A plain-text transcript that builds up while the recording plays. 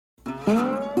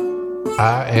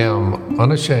I am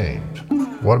unashamed.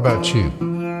 What about you?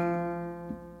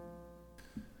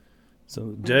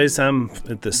 So, Jase, I'm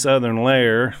at the Southern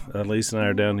Lair. Lisa and I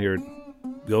are down here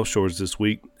at Gulf Shores this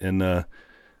week, and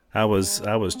I was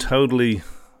totally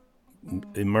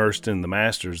immersed in the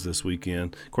Masters this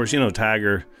weekend. Of course,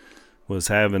 Tiger was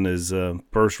having his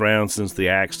first round since the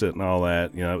accident and all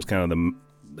that. That was kind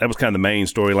of the main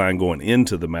storyline going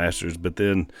into the Masters. But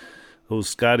then old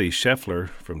Scotty Scheffler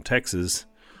from Texas,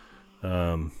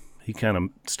 he kind of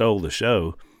stole the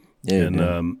show. Yeah,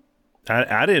 and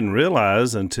I didn't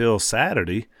realize until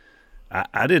Saturday,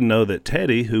 I didn't know that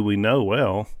Teddy, who we know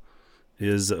well,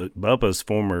 is Bubba's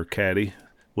former caddy,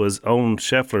 was on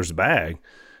Scheffler's bag.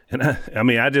 And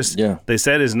they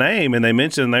said his name and they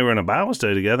mentioned they were in a Bible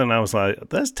study together, and I was like,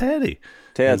 that's Teddy.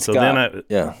 Ted Scott.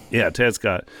 Yeah, Ted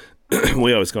Scott.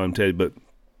 We always call him Teddy, but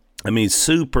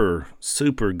super,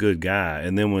 super good guy.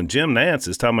 And then when Jim Nance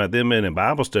is talking about them being in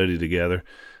Bible study together,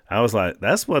 I was like,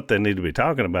 that's what they need to be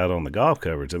talking about on the golf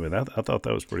coverage. I thought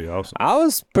that was pretty awesome. I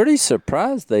was pretty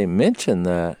surprised they mentioned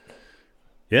that.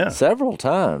 Yeah. Several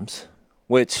times,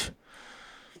 which,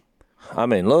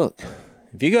 look,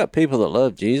 if you got people that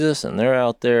love Jesus and they're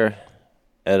out there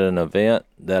at an event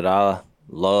that I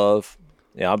love,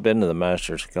 I've been to the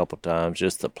Masters a couple of times,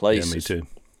 just the place. Yeah, me too.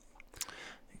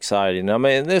 Exciting.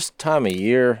 This time of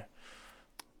year,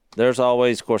 there's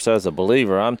always, of course, as a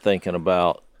believer, I'm thinking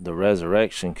about the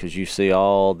resurrection, because you see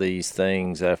all these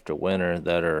things after winter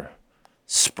that are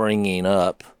springing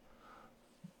up.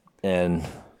 And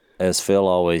as Phil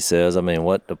always says,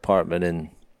 what department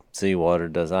in Seawater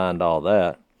designed all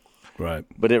that? Right.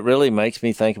 But it really makes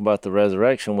me think about the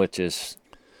resurrection, which is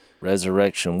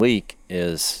Resurrection Week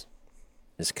is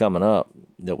coming up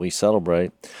that we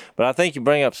celebrate. But I think you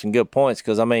bring up some good points,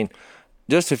 because,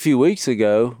 just a few weeks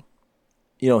ago,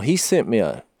 he sent me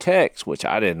a text, which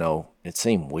I didn't know. It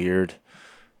seemed weird.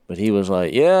 But he was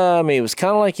like, it was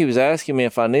kind of like he was asking me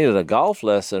if I needed a golf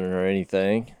lesson or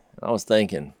anything. I was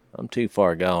thinking, I'm too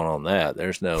far gone on that.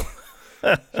 There's no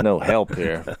help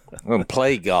here. I'm going to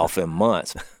play golf in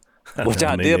months. Which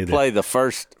I did play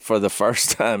for the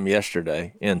first time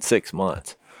yesterday in 6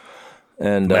 months.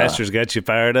 And the Masters got you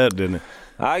fired up, didn't it?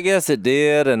 I guess it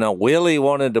did, and Willie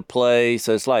wanted to play,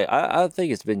 so it's like I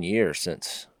think it's been years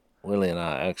since Willie and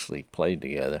I actually played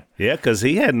together. Yeah, because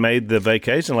he hadn't made the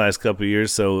vacation last couple of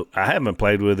years, so I haven't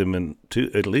played with him in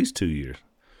at least 2 years.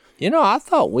 I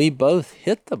thought we both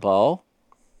hit the ball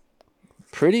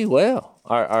pretty well.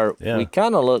 We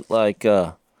kind of look like,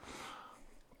 I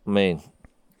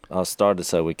started to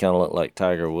say we kind of look like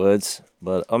Tiger Woods,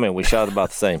 but we shot about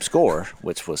the same score,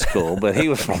 which was cool. But he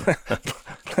was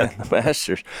playing the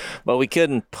Masters, but we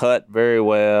couldn't putt very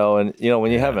well. And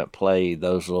when you haven't played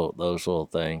those little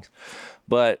things,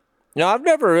 but I've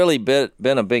never really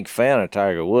been a big fan of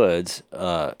Tiger Woods,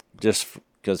 just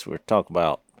because we're talking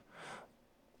about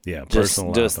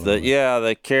personal just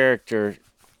the character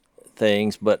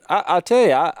things. But I tell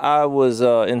you, I was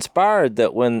inspired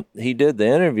that when he did the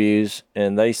interviews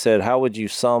and they said, how would you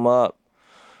sum up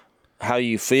how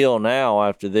you feel now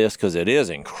after this? Because it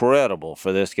is incredible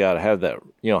for this guy to have that,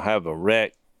 have a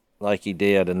wreck like he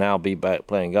did and now be back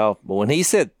playing golf. But when he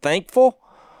said thankful,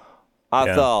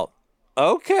 I thought,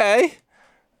 okay.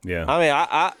 Yeah.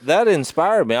 I that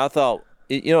inspired me. I thought,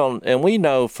 and we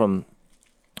know from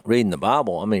reading the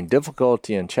Bible,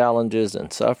 difficulty and challenges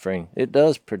and suffering, it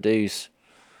does produce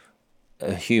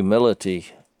a humility,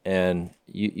 and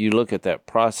you look at that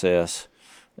process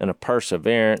and a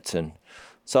perseverance. And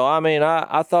so,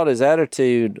 I thought his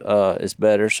attitude is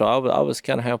better, so I was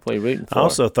kind of halfway rooting for him. I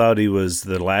also thought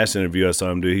the last interview I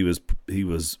saw him do, he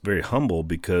was very humble,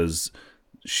 because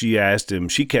she asked him,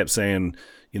 she kept saying,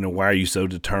 why are you so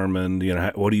determined?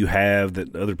 What do you have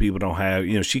that other people don't have?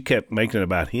 She kept making it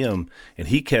about him, and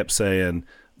he kept saying,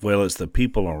 well, it's the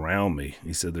people around me.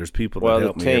 He said, there's people that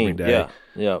help me every day.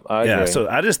 I agree. So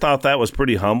I just thought that was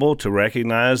pretty humble to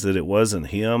recognize that it wasn't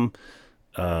him,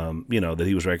 that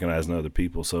he was recognizing other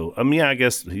people. So, I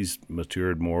guess he's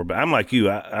matured more. But I'm like you.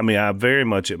 I very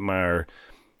much admire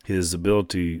his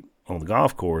ability on the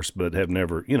golf course, but have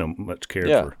never, much cared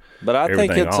for. But I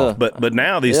think it's off. But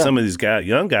now some of these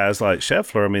young guys like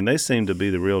Scheffler, they seem to be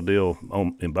the real deal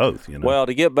in both. Well,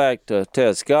 to get back to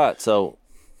Ted Scott, so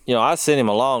I sent him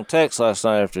a long text last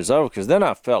night after it's over, because then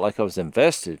I felt like I was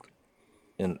invested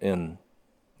in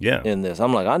this.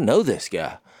 I'm like, I know this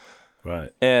guy,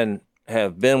 right, and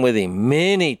have been with him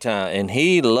many times, and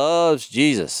he loves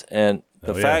Jesus. And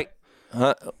the fact,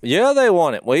 they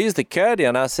want it. Well, he's the caddy,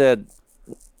 and I said,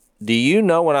 do you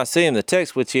know, when I see him the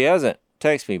text, which he hasn't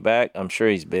texted me back, I'm sure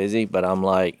he's busy, but I'm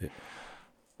like,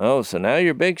 oh, so now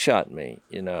you're big shotting me,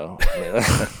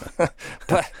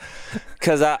 but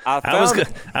because I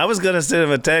was going to send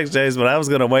him a text, Jase, but I was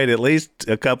going to wait at least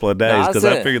a couple of days because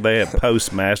I figured they had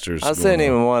post-Masters. I sent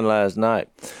him one last night.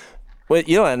 Well,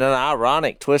 and an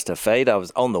ironic twist of fate, I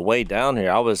was on the way down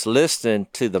here. I was listening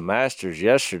to the Masters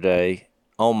yesterday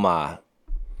on my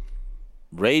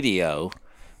radio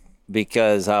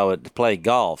because I would play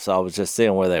golf, so I was just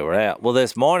seeing where they were at. Well,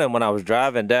 this morning when I was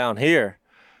driving down here,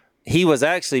 he was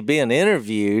actually being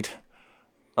interviewed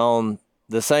on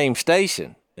the same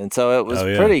station. And so it was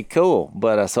pretty cool.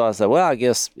 But so I said, well, I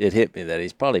guess it hit me that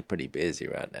he's probably pretty busy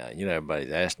right now.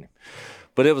 Everybody's asking him.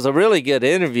 But it was a really good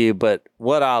interview. But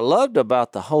what I loved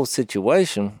about the whole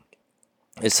situation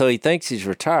is so he thinks he's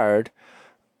retired,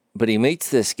 but he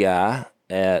meets this guy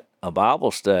at a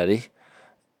Bible study,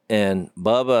 and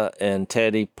Bubba and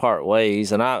Teddy part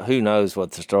ways. And who knows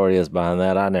what the story is behind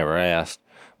that. I never asked.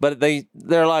 But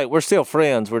they're like, we're still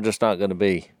friends. We're just not going to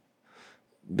be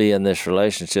in this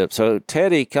relationship. So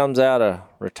Teddy comes out of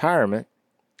retirement.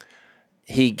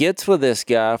 He gets with this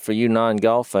guy, for you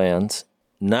non-golf fans,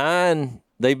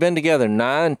 they've been together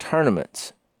 9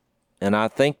 tournaments, and I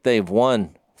think they've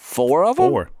won 4 of them.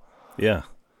 4, yeah.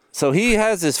 So he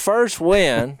has his first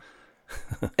win,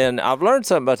 and I've learned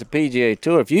something about the PGA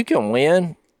Tour. If you can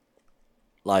win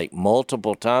like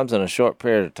multiple times in a short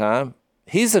period of time,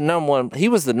 he was the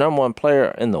number one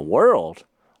player in the world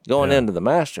going into the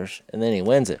Masters, and then he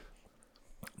wins it.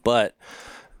 But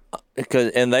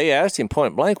and they asked him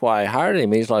point blank why he hired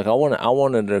him. He's like, I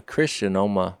wanted a Christian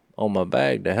on my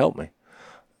bag to help me.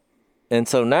 And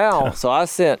so now, so I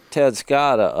sent Ted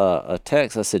Scott a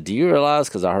text. I said, do you realize,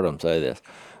 because I heard him say this,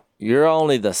 you're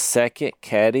only the second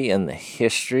caddy in the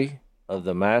history of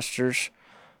the Masters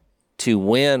to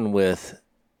win with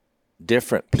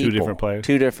different people,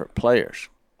 2 different players.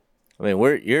 I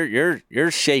mean,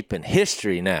 you're shaping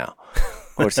history now.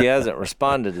 Of course, he hasn't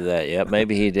responded to that yet.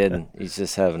 Maybe he didn't. He's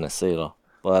just having a seal.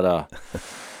 But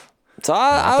so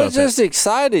I was just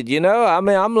excited, I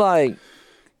mean, I'm like,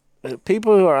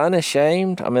 people who are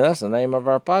unashamed. I mean, that's the name of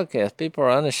our podcast. People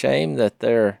are unashamed that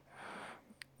they're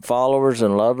followers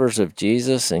and lovers of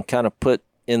Jesus, and kind of put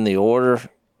in the order,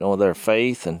 their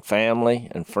faith and family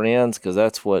and friends, because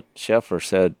that's what Scheffler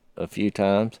said a few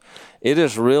times. It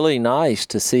is really nice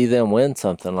to see them win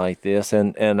something like this.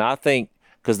 And I think,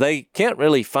 because they can't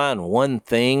really find one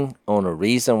thing on a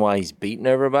reason why he's beating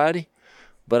everybody,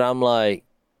 but I'm like,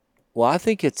 well, I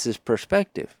think it's his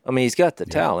perspective. I mean, he's got the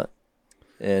talent,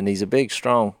 and he's a big,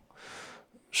 strong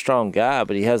guy,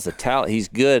 but he has the talent. He's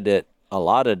good at a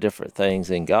lot of different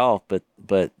things in golf,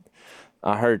 but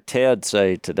I heard Ted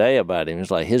say today about him,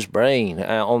 it's like his brain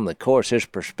on the course, his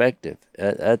perspective,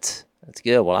 that's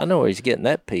good. Well, I know where he's getting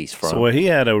that piece from. So he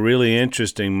had a really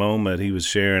interesting moment he was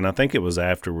sharing. I think it was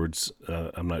afterwards.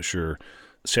 I'm not sure.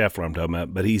 Scheffler I'm talking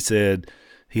about. But he said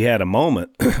he had a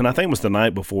moment, and I think it was the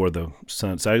night before the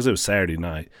sunset. It was Saturday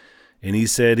night. And he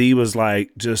said he was like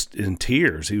just in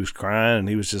tears. He was crying, and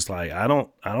he was just like, I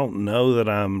don't know that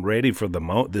I'm ready for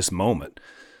this moment.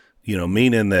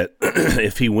 Meaning that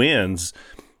if he wins,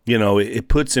 it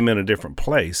puts him in a different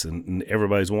place, and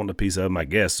everybody's wanting a piece of him, I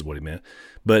guess is what he meant.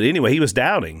 But anyway, he was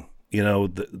doubting,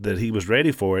 that he was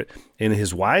ready for it. And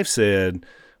his wife said,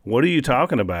 what are you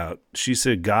talking about? She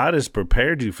said, God has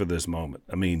prepared you for this moment.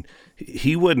 I mean,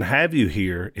 he wouldn't have you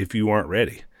here if you weren't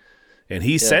ready. And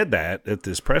he said that at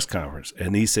this press conference.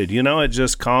 And he said, it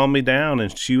just calmed me down.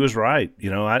 And she was right.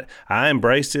 I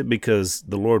embraced it because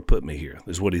the Lord put me here,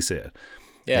 is what he said.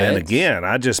 Yeah, and again,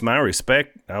 my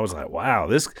respect, I was like, wow,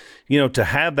 this, to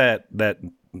have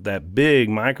that big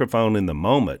microphone in the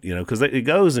moment, because it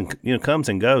goes and, comes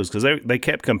and goes, because they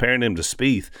kept comparing him to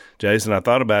Spieth, Jason. I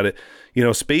thought about it.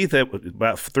 Spieth,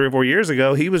 about 3 or 4 years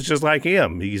ago, he was just like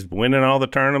him. He's winning all the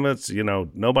tournaments.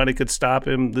 Nobody could stop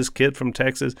him, this kid from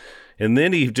Texas. And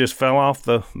then he just fell off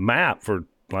the map for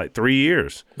like 3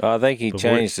 years. Well, I think he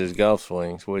changed his golf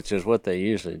swings, which is what they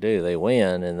usually do. They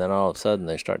win, and then all of a sudden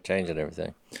they start changing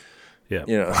everything. Yeah.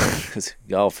 Because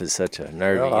golf is such a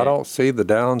nerdy game. I don't see the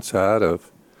downside of,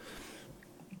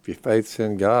 if your faith's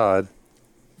in God,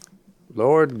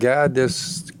 Lord, guide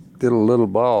this little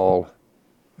ball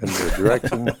in the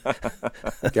direction.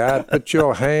 God, put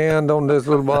your hand on this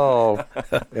little ball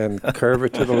and curve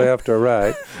it to the left or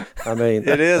right. I mean,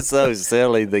 it is so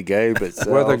silly, the game itself.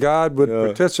 Whether God would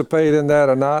participate in that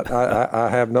or not,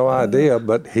 I have no idea,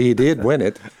 but he did win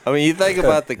it. I mean, you think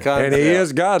about the concept. And he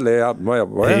is godly.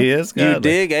 He is godly. You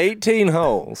dig 18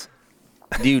 holes.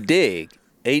 You dig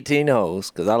 18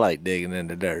 holes, because I like digging in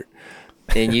the dirt,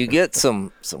 and you get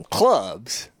some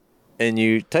clubs, and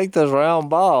you take this round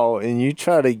ball and you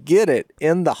try to get it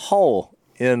in the hole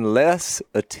in less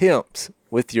attempts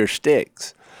with your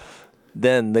sticks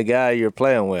than the guy you're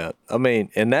playing with. I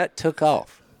mean, and that took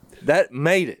off. That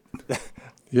made it.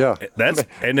 Yeah.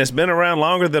 And it's been around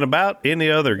longer than about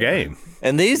any other game.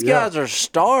 And these guys are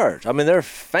stars. I mean, they're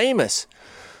famous.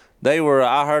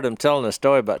 I heard them telling a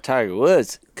story about Tiger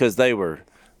Woods because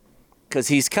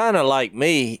he's kind of like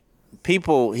me.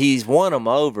 He's won them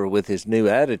over with his new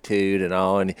attitude and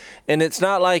all. And it's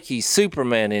not like he's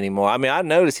Superman anymore. I mean, I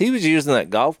noticed he was using that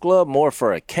golf club more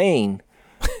for a cane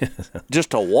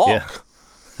just to walk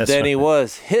than he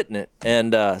was hitting it.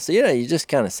 And so, you just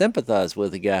kind of sympathize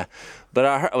with the guy. But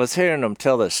I was hearing him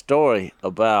tell this story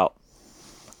about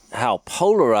how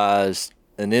polarized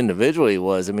an individual he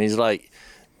was. I mean, he's like,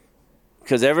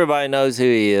 because everybody knows who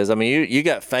he is. I mean, you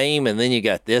got fame, and then you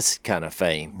got this kind of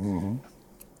fame. Mm-hmm.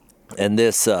 And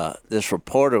this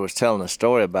reporter was telling a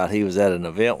story about he was at an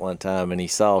event one time, and he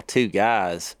saw two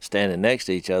guys standing next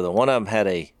to each other. One of them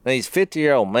he's a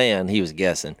 50-year-old man, he was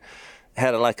guessing,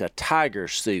 had like a tiger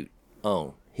suit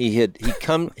on. He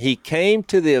came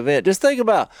to the event. Just think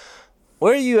about,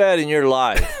 where are you at in your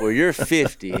life where you're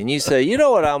 50 and you say, you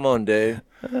know what I'm going to do?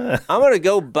 I'm going to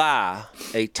go buy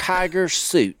a tiger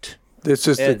suit. This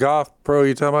is the golf pro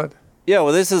you're talking about? Yeah,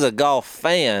 well, this is a golf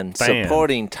fan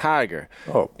supporting Tiger.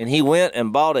 Oh. And he went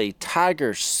and bought a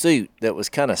tiger suit that was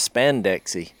kind of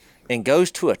spandexy and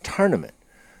goes to a tournament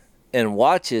and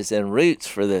watches and roots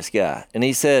for this guy. And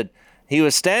he said he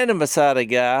was standing beside a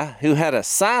guy who had a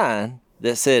sign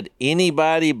that said,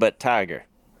 anybody but Tiger.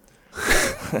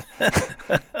 And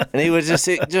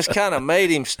it just kind of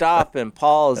made him stop and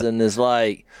pause and is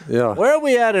like, where are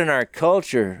we at in our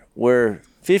culture where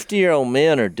 50-year-old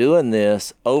men are doing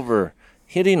this over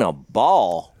hitting a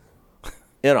ball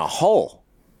in a hole?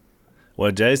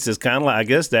 Well, Jase is kind of like, I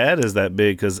guess Dad is that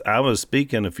big, because I was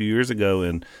speaking a few years ago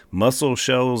in Muscle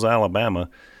Shoals, Alabama,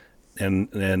 and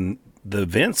the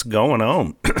event's going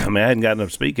on. I mean, I hadn't gotten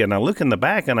up speaking. And I look in the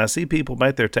back and I see people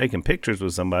back there taking pictures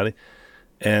with somebody.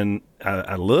 And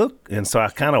I look, and so I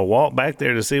kind of walked back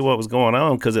there to see what was going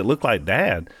on because it looked like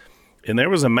Dad. And there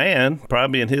was a man,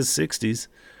 probably in his 60s,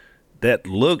 that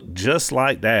looked just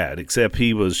like Dad, except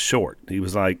he was short. He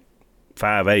was like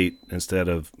 5'8" instead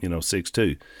of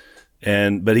 6'2".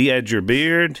 But he had your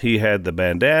beard, he had the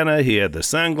bandana, he had the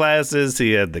sunglasses,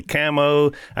 he had the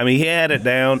camo. I mean, he had it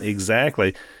down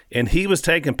exactly. And he was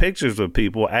taking pictures with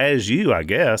people as you, I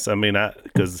guess. I mean,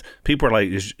 because people are like,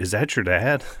 is that your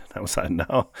dad? I was like,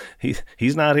 no,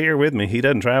 he's not here with me. He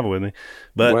doesn't travel with me.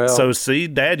 But so see,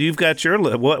 Dad, you've got your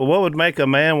look. What would make a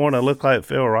man want to look like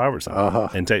Phil Robertson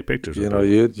and take pictures with people?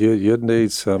 You'd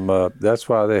need some, that's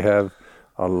why they have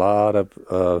a lot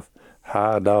of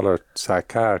high-dollar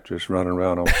psychiatrists running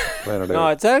around on planet Earth. No,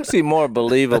 it's actually more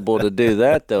believable to do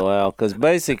that, though, Al, because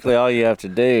basically all you have to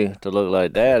do to look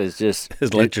like that is just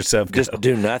let yourself go. Just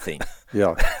do nothing.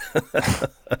 Yeah.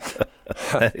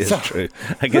 That is true.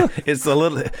 I guess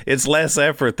it's less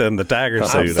effort than the tiger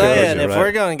suit. I'm saying, if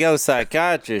we're going to go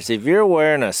psychiatrist, if you're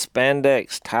wearing a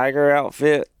spandex tiger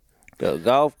outfit to a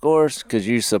golf course because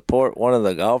you support one of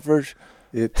the golfers,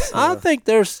 I think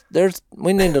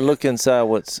we need to look inside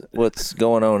what's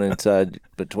going on inside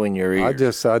between your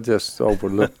ears. I just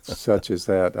overlook such as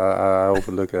that. I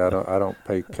overlook it. I don't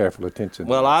pay careful attention.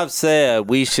 Well, I've said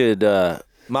we should.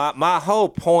 My whole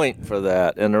point for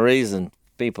that, and the reason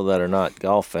people that are not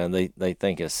golf fans they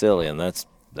think it's silly, and that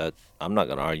I'm not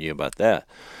going to argue about that.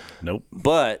 Nope.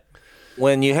 But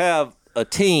when you have a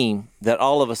team that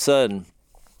all of a sudden,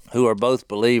 who are both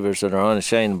believers and are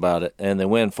unashamed about it, and they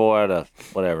win 4 out of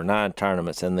 9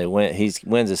 tournaments, and he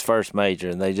wins his first major,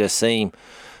 and they just seem,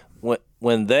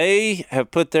 when they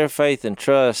have put their faith and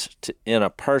trust in a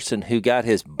person who got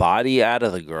his body out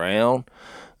of the ground,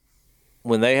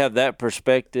 when they have that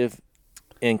perspective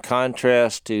in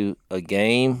contrast to a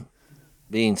game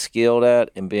being skilled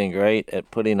at and being great at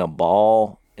putting a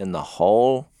ball in the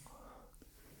hole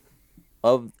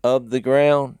of the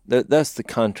ground, that's the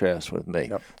contrast with me.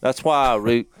 Yep. That's why I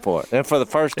root for it. And for the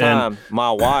first time,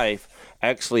 my wife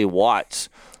actually watched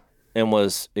and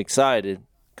was excited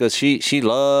because she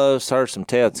loves her some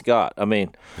Ted Scott. I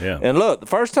mean, yeah. And look, the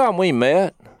first time we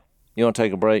met, you want to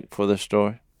take a break for this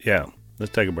story? Yeah,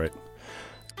 let's take a break.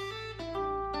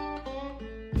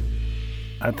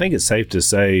 I think it's safe to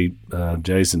say,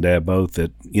 Jase and Dad both,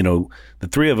 that, the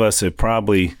three of us have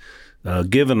probably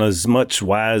given as much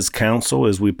wise counsel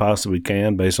as we possibly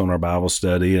can based on our Bible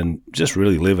study and just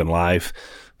really living life.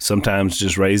 Sometimes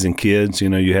just raising kids,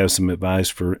 you have some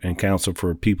advice and counsel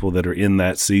for people that are in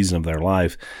that season of their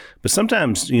life. But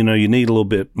sometimes, you need a little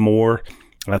bit more,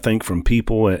 I think, from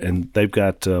people. And they've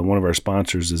got one of our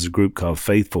sponsors is a group called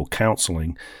Faithful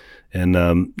Counseling.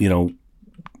 And,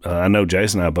 I know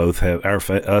Jase and I both have,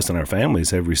 us and our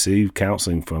families have received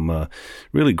counseling from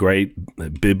really great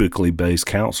biblically based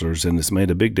counselors, and it's made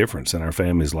a big difference in our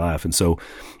family's life. And so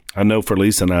I know for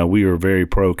Lisa and I, we are very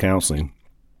pro counseling.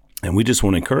 And we just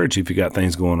want to encourage you, if you got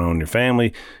things going on in your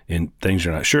family and things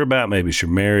you're not sure about, maybe it's your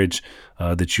marriage,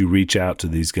 that you reach out to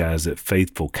these guys at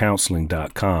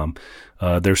faithfulcounseling.com.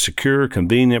 They're secure,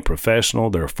 convenient,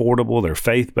 professional. They're affordable. They're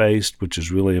faith-based, which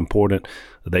is really important.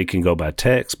 They can go by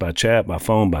text, by chat, by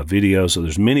phone, by video. So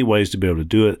there's many ways to be able to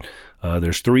do it.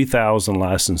 There's 3,000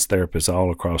 licensed therapists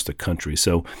all across the country.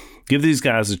 So give these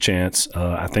guys a chance.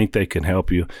 I think they can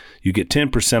help you. You get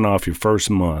 10% off your first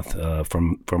month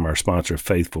from our sponsor,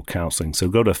 Faithful Counseling. So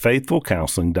go to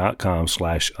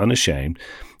faithfulcounseling.com/unashamed.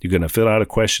 You're going to fill out a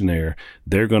questionnaire.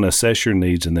 They're going to assess your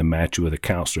needs and then match you with a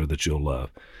counselor that you'll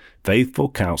love.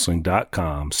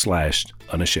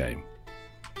 faithfulcounseling.com/unashamed.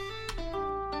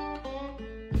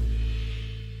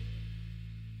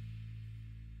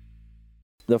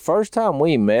 The first time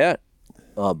we met,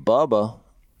 Bubba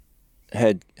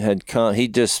had come.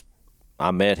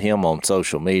 I met him on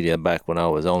social media back when I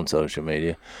was on social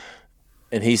media,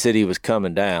 and he said he was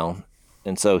coming down,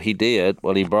 and so he did.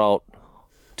 Well, he brought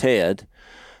Ted,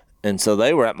 and so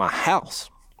they were at my house,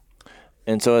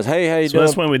 and so it's, hey, how you doing?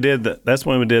 That's when we did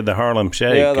the Harlem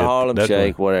Shake. Yeah, the Harlem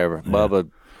Shake, whatever. Yeah.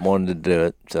 Bubba wanted to do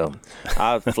it, so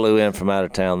I flew in from out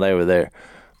of town. They were there,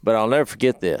 but I'll never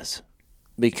forget this,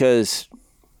 because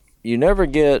you never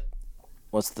get,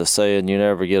 what's the saying, you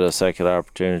never get a second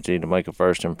opportunity to make a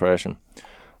first impression.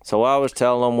 So I was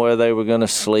telling them where they were going to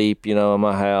sleep, in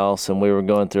my house, and we were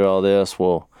going through all this.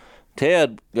 Well,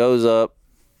 Ted goes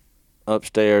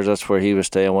upstairs. That's where he was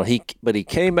staying. Well, but he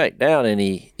came back down, and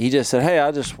he just said, hey,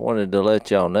 I just wanted to let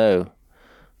y'all know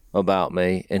about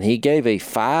me. And he gave a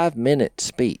 5-minute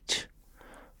speech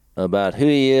about who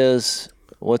he is,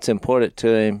 what's important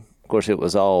to him. Of course, it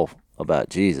was all about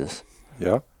Jesus.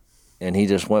 Yeah. And he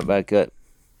just went back up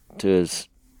to his,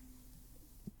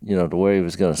 to where he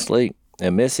was going to sleep.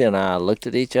 And Missy and I looked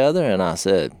at each other, and I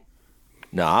said,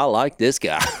 no, I like this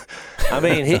guy. I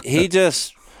mean, he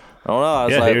just, I don't know. I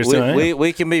was like,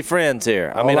 we can be friends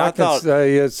here. I thought.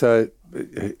 Say is,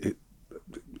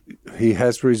 he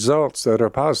has results that are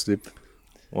positive.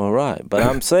 Well, right. But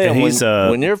I'm saying, when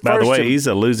you're first. By the way, he's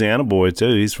a Louisiana boy,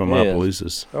 too. He's from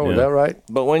Opelousas. Oh, yeah. Is that right?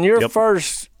 But when your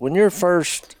first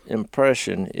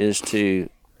impression is to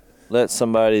let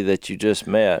somebody that you just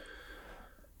met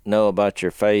know about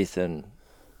your faith and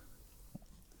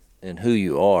who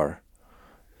you are,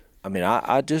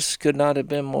 I just could not have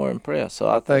been more impressed. So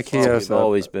I think he has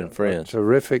always been friends.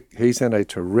 He's in a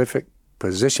terrific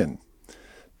position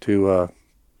to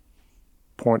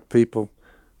point people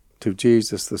to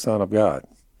Jesus, the Son of God.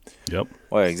 Yep.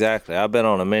 Well, exactly. I've been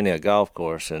on many a golf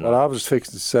course. And well, I was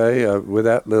fixing to say, with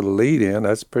that little lead in,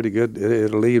 that's pretty good.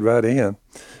 It'll lead right in. In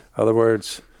other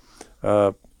words,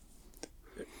 when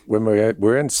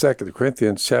we're in 2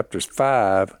 Corinthians chapters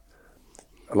 5,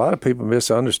 a lot of people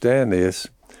misunderstand this.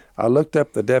 I looked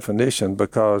up the definition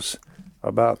because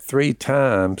about 3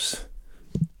 times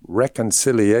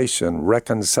reconciliation,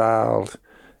 reconciled,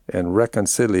 and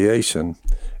reconciliation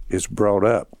is brought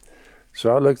up.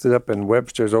 So I looked it up in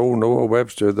Webster's, old Noah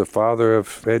Webster, the father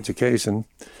of education,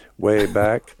 way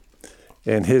back,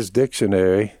 in his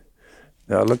dictionary.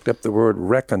 Now I looked up the word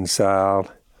reconciled,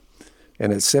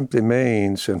 and it simply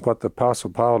means, and what the Apostle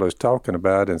Paul is talking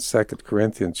about in 2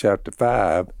 Corinthians chapter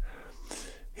 5,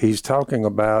 he's talking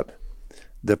about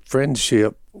the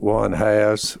friendship one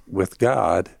has with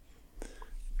God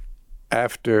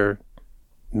after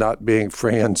not being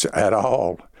friends at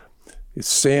all.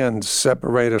 Sins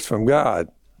separate us from God.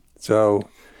 So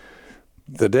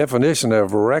the definition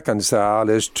of reconcile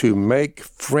is to make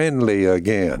friendly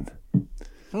again.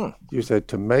 You said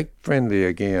to make friendly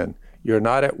again. You're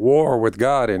not at war with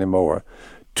God anymore.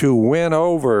 To win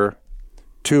over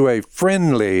to a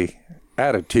friendly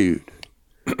attitude.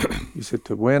 You said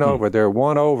to win over. They're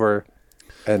won over,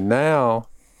 and now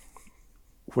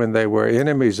when they were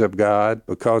enemies of God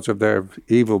because of their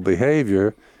evil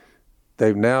behavior,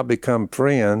 they've now become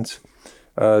friends.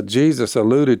 Jesus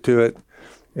alluded to it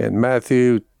in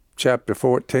Matthew chapter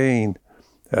 14.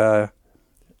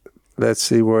 Let's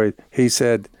see where he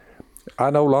said,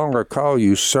 I no longer call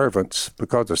you servants,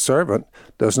 because a servant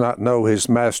does not know his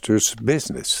master's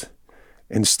business.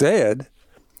 Instead,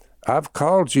 I've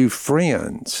called you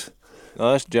friends.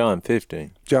 Oh, that's John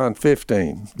 15. John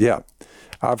 15, yeah.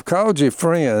 I've called you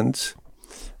friends,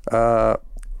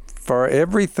 for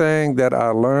everything that I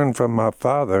learned from my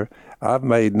Father, I've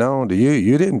made known to you.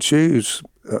 You didn't choose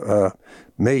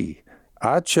me.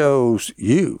 I chose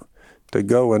you to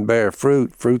go and bear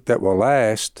fruit that will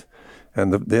last,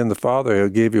 And then the Father will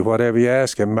give you whatever you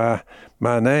ask in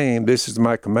my name. This is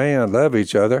my command, love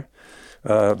each other.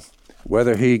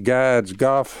 Whether he guides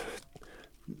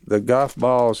the golf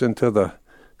balls into the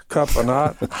cup or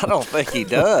not. I don't think he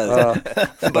does.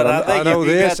 But I know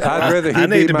this. I'd rather he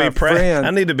be my friend.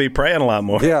 I need to be praying a lot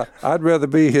more. Yeah, I'd rather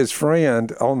be his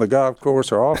friend on the golf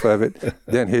course or off of it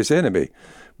than his enemy.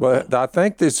 But I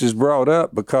think this is brought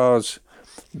up because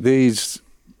these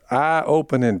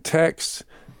eye-opening texts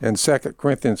in 2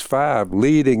 Corinthians 5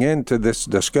 leading into this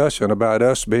discussion about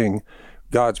us being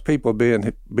God's people,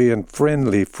 being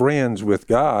friendly friends with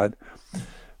God.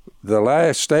 The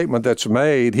last statement that's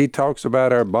made, he talks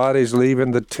about our bodies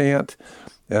leaving the tent,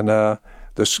 and the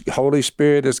Holy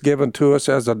Spirit is given to us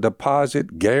as a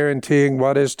deposit, guaranteeing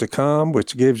what is to come,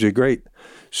 which gives you great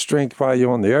strength while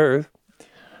you're on the earth.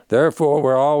 Therefore,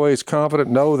 we're always confident,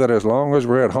 know that as long as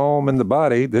we're at home in the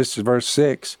body, this is verse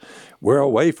 6, we're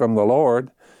away from the Lord.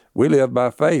 We live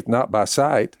by faith, not by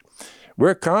sight.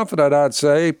 We're confident, I'd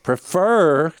say,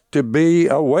 prefer to be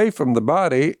away from the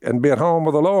body and be at home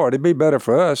with the Lord. It'd be better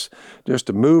for us just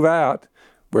to move out.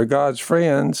 We're God's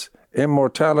friends.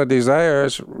 Immortality's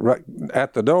ours right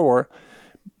at the door.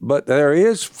 But there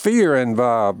is fear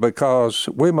involved because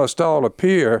we must all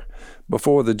appear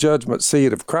before the judgment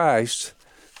seat of Christ.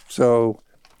 So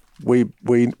we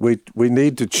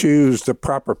need to choose the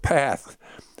proper path,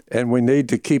 and we need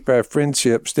to keep our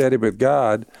friendship steady with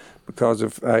God because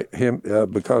of him,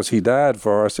 because he died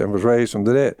for us and was raised from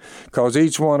the dead. Because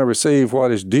each one will receive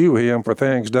what is due him for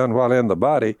things done while in the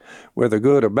body, whether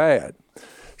good or bad.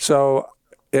 So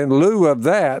in lieu of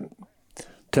that,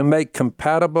 to make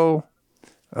compatible,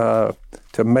 to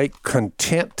make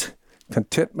contentment,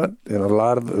 and a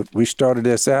lot of we started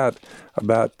this out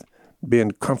about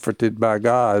being comforted by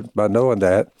God by knowing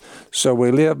that. So we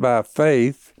live by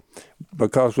faith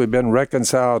because we've been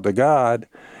reconciled to God.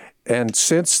 And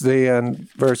since then,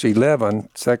 verse 11,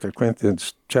 2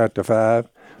 Corinthians chapter 5,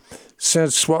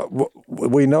 since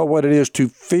we know what it is to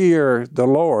fear the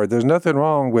Lord, there's nothing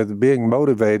wrong with being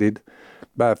motivated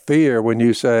by fear when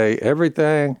you say,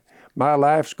 everything, my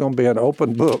life's going to be an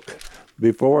open book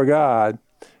before God.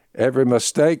 Every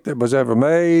mistake that was ever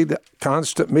made,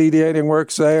 constant mediating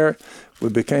works there. We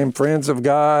became friends of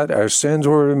God. Our sins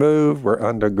were removed. We're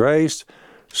under grace.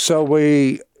 So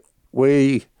we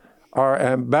are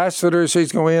ambassadors.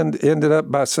 He's going to ended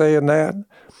up by saying that.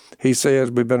 He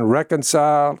says we've been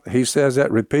reconciled. He says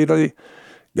that repeatedly.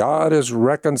 God has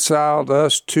reconciled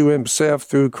us to himself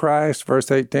through Christ, verse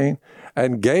 18,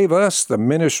 and gave us the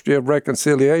ministry of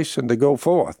reconciliation to go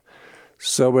forth.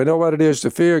 So we know what it is to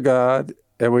fear God.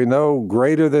 And we know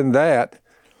greater than that,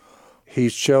 he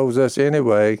chose us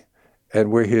anyway,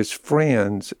 and we're his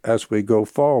friends as we go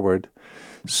forward.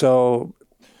 So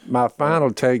my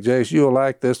final take, Jase, you'll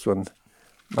like this one.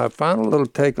 My final little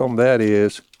take on that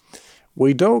is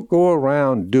we don't go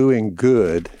around doing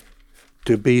good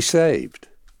to be saved.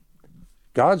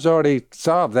 God's already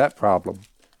solved that problem,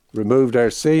 removed our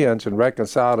sins and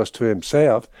reconciled us to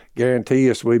himself,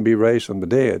 guarantee us we can be raised from the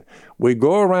dead. We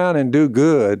go around and do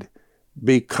good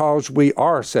because we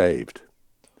are saved.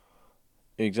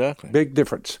 Exactly. Big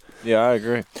difference. Yeah, I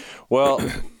agree. Well,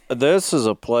 this is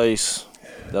a place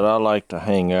that I like to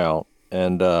hang out.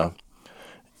 And, to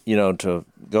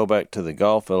go back to the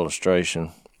golf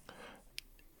illustration,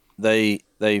 they've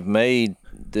made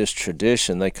this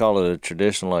tradition. They call it a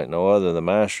tradition like no other, the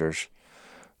Masters.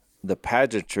 The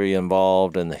pageantry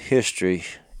involved and the history,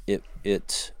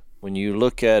 it's when you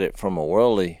look at it from a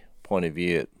worldly point of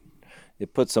view,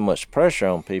 it puts so much pressure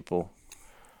on people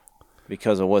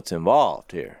because of what's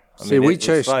involved here. We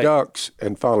chase ducks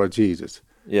and follow Jesus.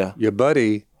 Yeah. Your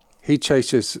buddy, he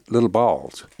chases little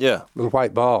balls. Yeah. Little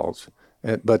white balls.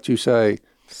 But you say,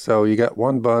 so you got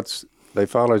one bunch, they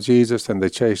follow Jesus and they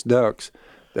chase ducks.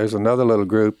 There's another little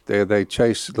group there, they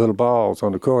chase little balls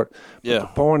on the court. Yeah. But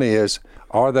the point is,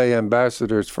 are they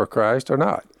ambassadors for Christ or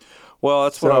not? Well,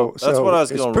 that's what I was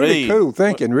going to read. It's pretty cool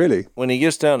thinking, really. When he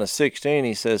gets down to 16,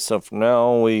 he says, so from now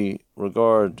on we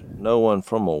regard no one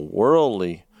from a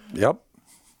worldly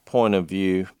point of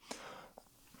view.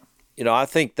 I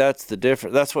think that's the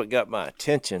difference. That's what got my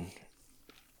attention,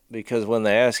 because when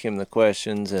they ask him the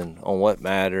questions and on what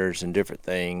matters and different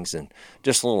things and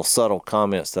just little subtle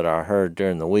comments that I heard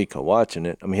during the week of watching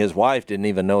it. His wife didn't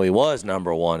even know he was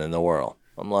number one in the world.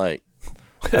 I'm like,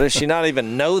 how does she not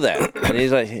even know that? And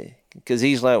he's like, because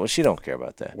he's like, well, she don't care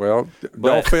about that. Well,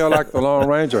 don't feel like the Lone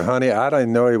Ranger, honey. I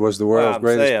didn't know he was the world's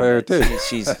greatest player, too.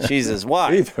 She's his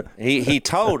wife. He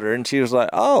told her, and she was like,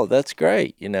 oh, that's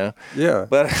great, Yeah.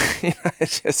 But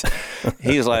it's just,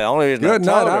 he's like, only reason Good I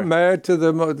night. told her. I'm married to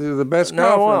the best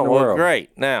golfer in the world.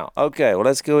 Great. Now, okay, well,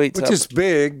 let's go eat Which supper. is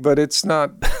big, but it's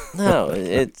not. No,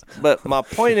 but my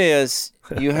point is,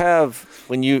 you have,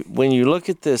 when you look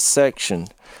at this section,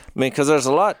 I mean, because there's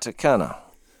a lot to kind of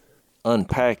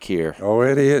unpack here. Oh,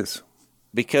 it is.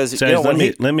 Because Jase,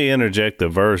 let me interject the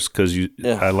verse, because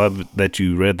I love that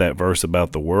you read that verse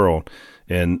about the world,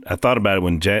 and I thought about it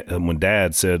when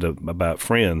Dad said about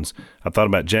friends. I thought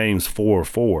about James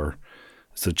 4:4.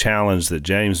 It's a challenge that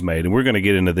James made, and we're going to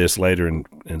get into this later in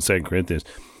 2 Corinthians.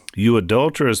 You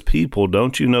adulterous people,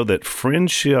 don't you know that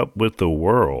friendship with the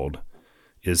world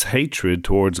is hatred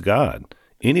towards God?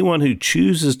 Anyone who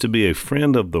chooses to be a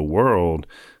friend of the world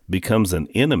becomes an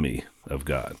enemy of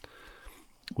God,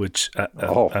 which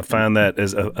I find that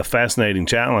as a fascinating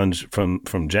challenge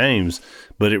from James,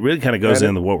 but it really kind of goes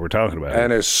into what we're talking about.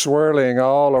 And it's swirling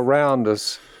all around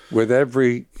us with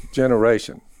every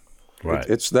generation. Right.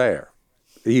 It's there.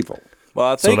 Evil.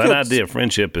 Well, I think so that idea of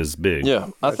friendship is big.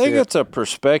 Yeah, I think it's a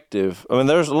perspective. I mean,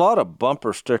 there's a lot of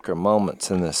bumper sticker moments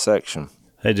in this section.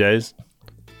 Hey, Jase,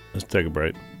 let's take a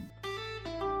break.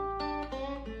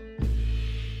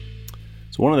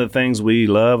 So one of the things we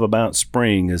love about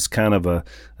spring is kind of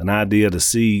an idea to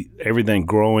see everything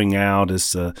growing out.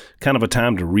 It's kind of a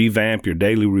time to revamp your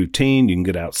daily routine. You can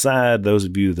get outside. Those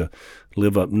of you that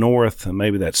live up north,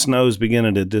 maybe that snow's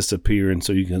beginning to disappear, and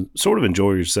so you can sort of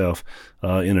enjoy yourself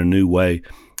in a new way.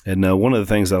 And one of the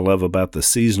things I love about the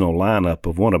seasonal lineup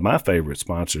of one of my favorite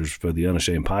sponsors for the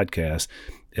Unashamed podcast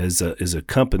is a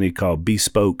company called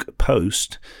Bespoke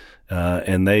Post.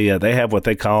 And they have what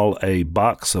they call a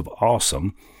box of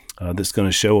awesome that's going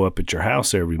to show up at your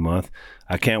house every month.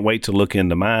 I can't wait to look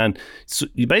into mine. So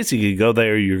you basically go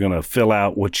there, you're going to fill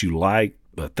out what you like,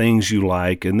 the things you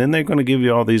like, and then they're going to give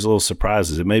you all these little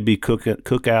surprises. It may be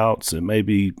cookouts, it may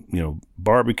be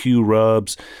barbecue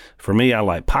rubs. For me, I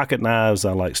like pocket knives.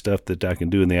 I like stuff that I can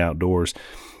do in the outdoors.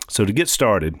 So to get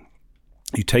started,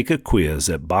 you take a quiz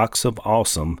at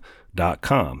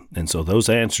boxofawesome.com. And so those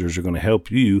answers are going to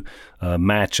help you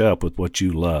match up with what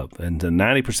you love. And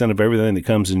 90% of everything that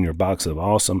comes in your box of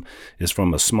awesome is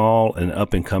from a small and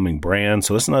up-and-coming brand.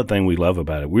 So that's another thing we love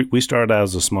about it. We started out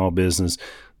as a small business.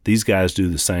 These guys do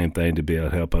the same thing to be able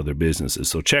to help other businesses.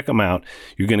 So check them out.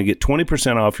 You're going to get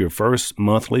 20% off your first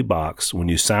monthly box when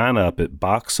you sign up at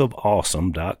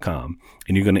boxofawesome.com.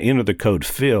 And you're going to enter the code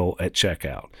PHIL at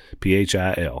checkout,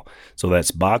 PHIL. So that's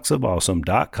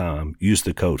boxofawesome.com. Use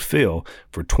the code PHIL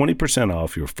for 20%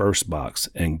 off your first box.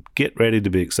 And get ready to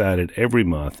be excited every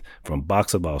month from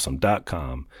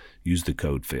boxofawesome.com. Use the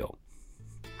code PHIL.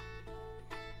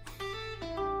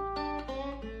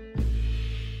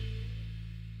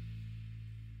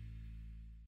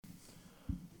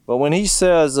 But when he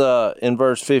says in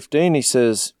verse 15, he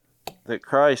says that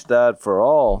Christ died for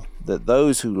all, that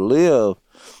those who live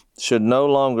should no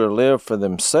longer live for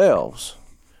themselves,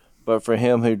 but for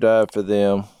him who died for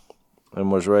them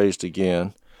and was raised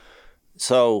again.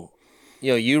 So,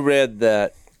 you read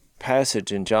that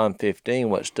passage in John 15.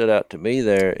 What stood out to me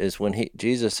there is when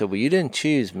Jesus said, well, you didn't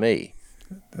choose me.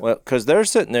 Well, because they're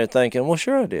sitting there thinking, well,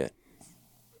 sure I did.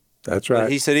 That's right.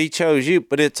 But he said he chose you,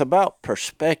 but it's about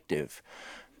perspective.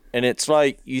 And it's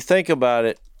like, you think about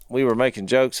it, we were making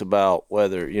jokes about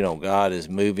whether, God is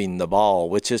moving the ball,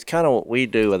 which is kind of what we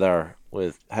do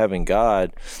with having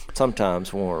God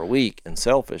sometimes when we're weak and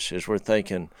selfish, is we're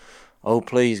thinking, oh,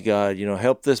 please, God,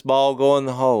 help this ball go in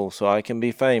the hole so I can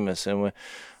be famous. And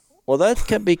well, that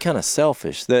can be kind of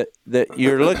selfish, that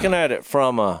you're looking at it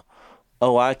from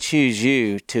I choose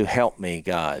you to help me,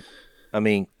 God. I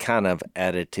mean, kind of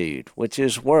attitude, which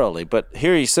is worldly. But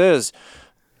here he says,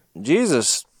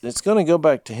 Jesus, it's going to go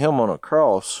back to him on a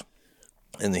cross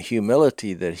and the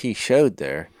humility that he showed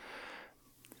there.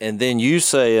 And then you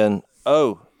saying,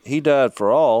 oh, he died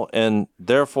for all, and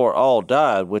therefore all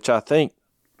died, which I think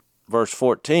verse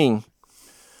 14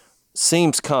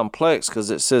 seems complex because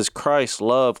it says Christ's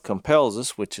love compels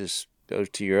us, which goes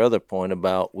to your other point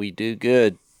about we do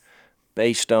good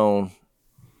based on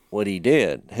what he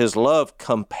did. His love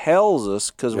compels us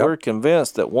because we're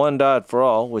convinced that one died for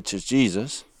all, which is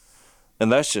Jesus.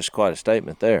 And that's just quite a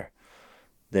statement there,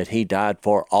 that he died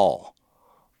for all.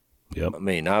 Yep. I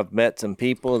mean, I've met some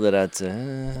people that I'd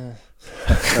say,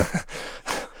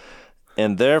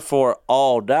 and therefore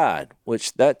all died,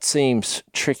 which that seems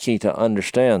tricky to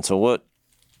understand. So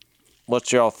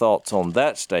what's y'all thoughts on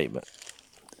that statement?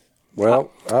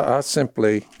 Well, I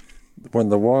simply, when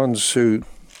the ones who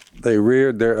they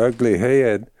reared their ugly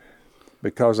head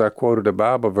because I quoted a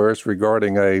Bible verse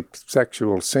regarding a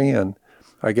sexual sin.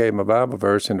 I gave them a Bible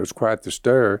verse, and it was quite the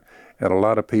stir, and a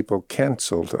lot of people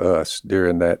canceled us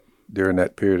during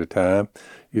that period of time.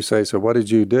 You say, so what did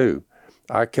you do?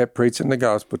 I kept preaching the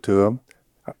gospel to them.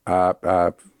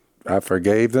 I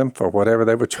forgave them for whatever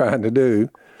they were trying to do,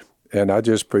 and I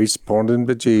just preached, pointed them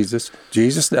to Jesus.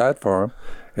 Jesus died for them,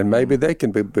 and maybe they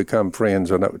can become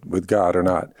friends or not, with God or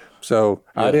not. So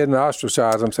I didn't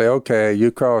ostracize them, say, okay, you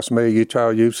crossed me,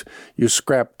 you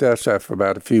scrapped us up for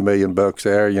about a few $1 million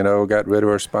there, got rid of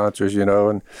our sponsors,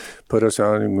 and put us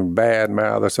on, bad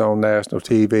mouth us on national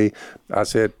TV. I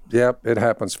said, yep, it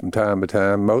happens from time to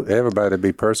time. Everybody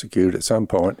be persecuted at some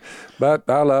point. But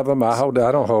I love them. I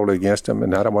don't hold it against them,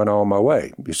 and I went on my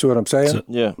way. You see what I'm saying? So,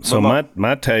 yeah. So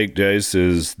my take, Jase,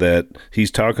 is that he's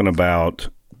talking about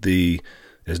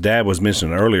as Dad was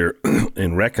mentioning earlier,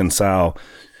 and reconcile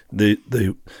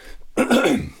the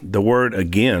word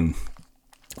again,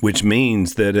 which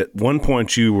means that at one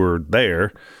point you were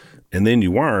there and then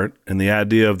you weren't, and the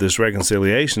idea of this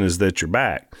reconciliation is that you're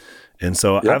back. And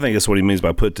so I think that's what he means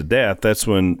by put to death. That's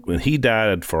when he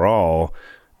died for all,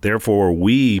 therefore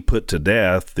we put to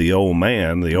death the old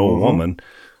man, the old woman,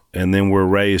 and then we're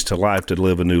raised to life to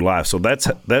live a new life. So that's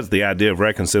the idea of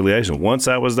reconciliation. Once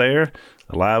I was there,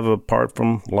 alive apart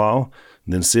from law,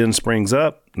 then sin springs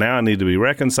up. Now I need to be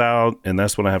reconciled, and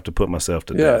that's when I have to put myself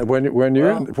to death. Yeah, when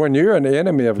you're an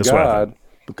enemy of God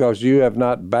because you have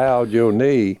not bowed your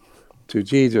knee to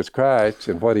Jesus Christ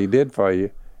and what he did for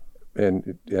you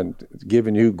and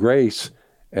giving you grace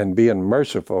and being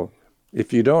merciful,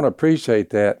 if you don't appreciate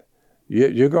that,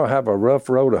 you're going to have a rough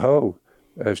road to hoe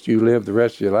as you live the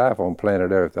rest of your life on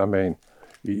planet Earth. I mean,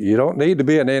 you don't need to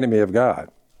be an enemy of God.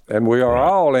 And we are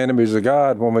all enemies of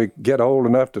God when we get old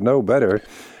enough to know better,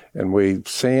 and we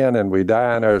sin and we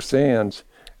die in our sins,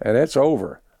 and it's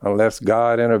over unless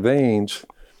God intervenes.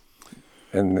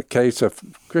 In the case of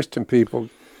Christian people,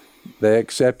 they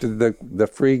accepted the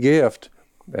free gift,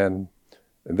 and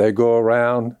they go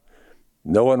around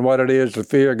knowing what it is to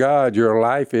fear God. Your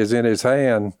life is in his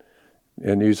hand,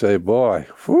 and you say, boy,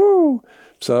 whew.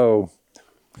 So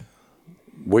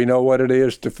we know what it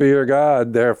is to fear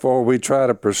God, therefore we try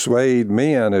to persuade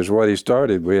men, is what he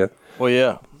started with. Well,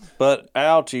 yeah. But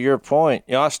Al, to your point,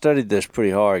 I studied this pretty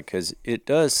hard because it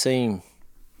seems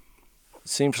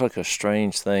like a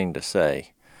strange thing to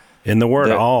say. And the word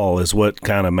all is what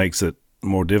kind of makes it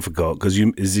more difficult, because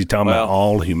is he talking about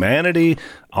all humanity,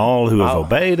 all who have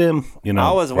obeyed him?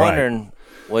 I was wondering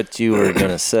what you were going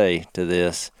to say to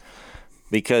this,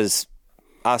 because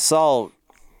I saw,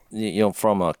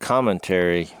 from a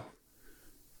commentary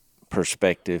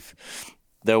perspective,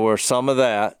 there were some of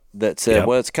that said,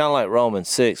 well, it's kind of like Romans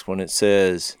 6 when it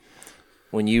says,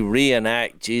 when you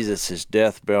reenact Jesus'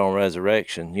 death, burial, and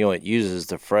resurrection, it uses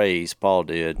the phrase Paul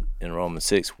did in Romans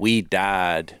 6, we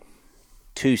died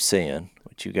to sin,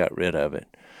 which you got rid of it.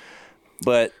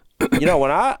 But,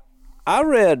 when I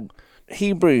read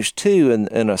Hebrews 2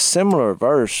 in a similar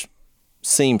verse,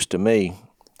 seems to me,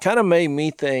 kind of made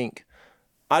me think,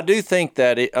 I do think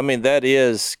that that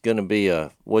is going to be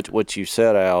what you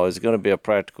said, Al, is going to be a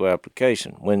practical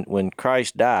application. When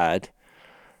Christ died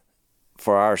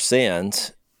for our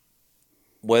sins,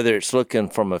 whether it's looking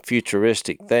from a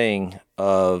futuristic thing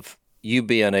of you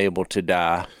being able to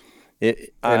die,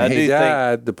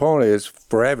 the point is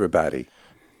for everybody.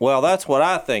 Well, that's what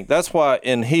I think. That's why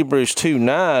in Hebrews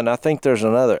 2:9, I think there's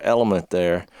another element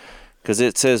there, because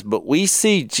it says, but we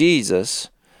see Jesus,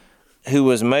 who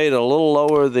was made a little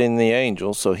lower than the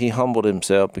angels, so he humbled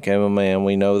himself, became a man,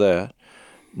 we know that,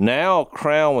 now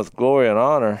crowned with glory and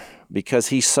honor because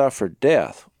he suffered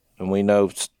death, and we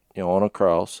know, on a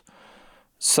cross,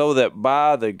 so that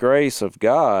by the grace of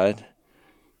God,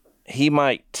 he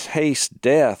might taste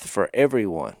death for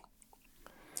everyone.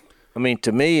 I mean,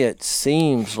 to me, it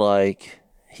seems like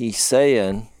he's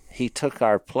saying he took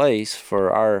our place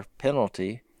for our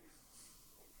penalty,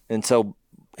 and so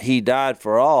he died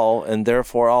for all, and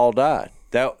therefore all died.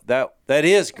 That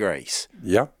is grace.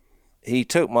 Yeah. He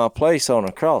took my place on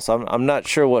a cross. I'm not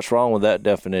sure what's wrong with that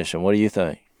definition. What do you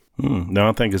think? No,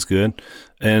 I think it's good.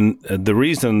 And the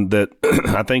reason that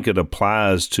I think it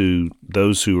applies to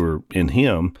those who are in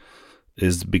him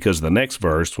is because of the next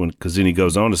verse, because then he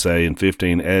goes on to say in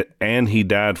 15, and he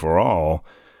died for all,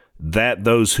 that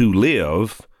those who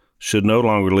live should no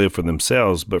longer live for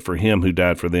themselves, but for him who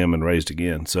died for them and raised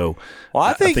again. So, well,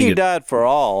 I think he died for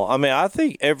all. I mean, I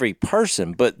think every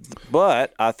person, but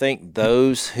I think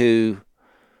those who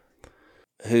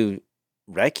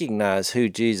recognize who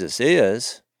Jesus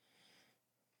is,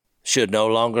 should no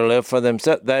longer live for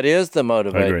themselves. That is the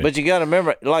motivation. But you got to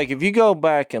remember, like if you go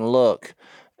back and look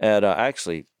at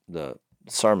actually the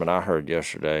sermon I heard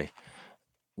yesterday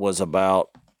was about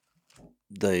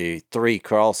the 3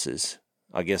 crosses.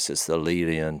 I guess it's the lead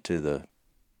in to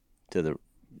the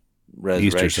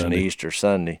resurrection Easter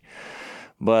Sunday.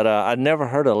 But I'd never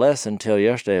heard a lesson until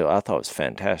yesterday. I thought it was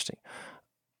fantastic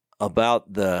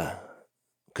about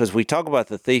because we talk about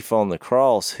the thief on the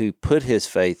cross who put his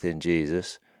faith in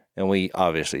Jesus, and we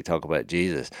obviously talk about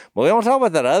Jesus, but we don't talk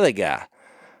about that other guy,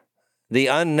 the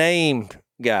unnamed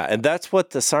guy, and that's what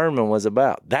the sermon was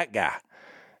about. That guy,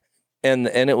 and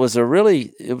it was a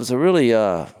really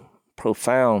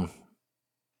profound,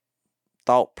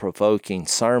 thought-provoking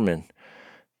sermon,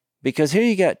 because here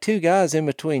you got 2 guys in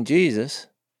between Jesus,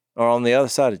 or on the other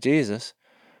side of Jesus,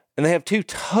 and they have 2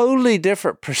 totally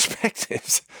different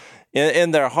perspectives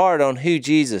in their heart on who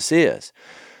Jesus is.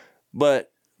 But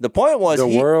the point was the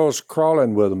world's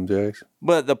crawling with him, Jase.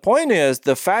 But the point is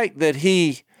the fact that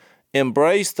he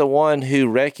embraced the one who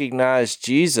recognized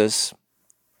Jesus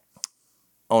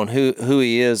on who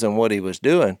he is and what he was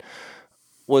doing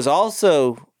was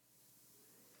also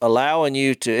allowing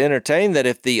you to entertain that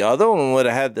if the other one would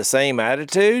have had the same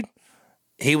attitude,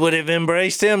 he would have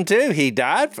embraced him too. He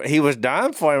was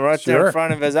dying for him right there in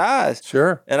front of his eyes.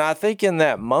 Sure. And I think in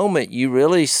that moment, you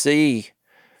really see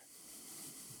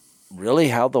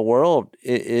how the world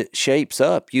it shapes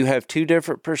up. You have 2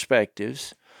 different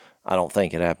perspectives. I don't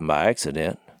think it happened by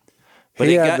accident. But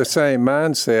he had the same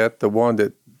mindset, the one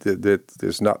that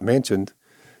is not mentioned.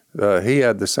 He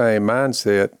had the same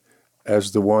mindset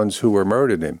as the ones who were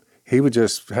murdered him. He was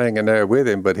just hanging there with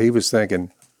him, but he was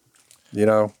thinking,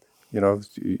 you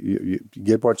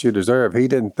get what you deserve. He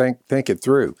didn't think it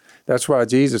through. That's why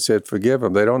Jesus said, forgive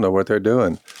them. They don't know what they're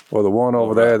doing. Or the one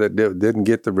over there that didn't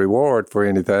get the reward for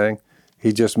anything,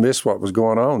 he just missed what was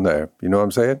going on there. You know what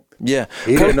I'm saying? Yeah.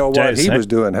 He didn't know what he was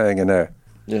doing hanging there.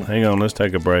 Yeah. Hang on, let's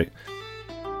take a break.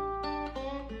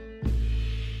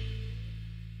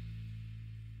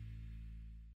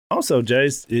 Also,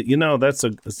 Jase, that's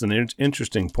an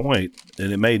interesting point,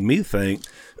 and it made me think,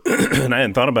 and I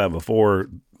hadn't thought about it before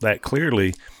that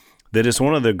clearly, that it's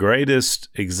one of the greatest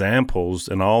examples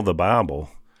in all the Bible,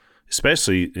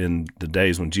 especially in the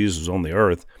days when Jesus was on the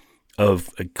earth, of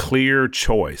a clear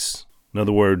choice. In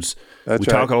other words, we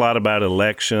talk a lot about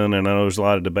election, and I know there's a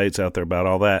lot of debates out there about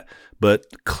all that, but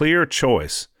clear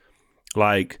choice,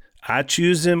 like I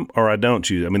choose him or I don't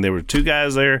choose him. I mean, there were 2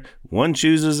 guys there. One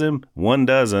chooses him, one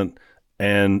doesn't,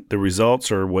 and the results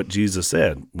are what Jesus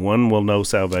said. One will know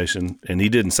salvation, and he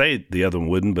didn't say the other one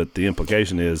wouldn't, but the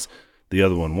implication is the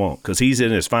other one won't, because he's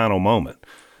in his final moment.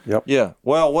 Yep. Yeah.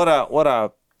 Well, what I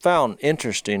found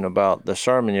interesting about the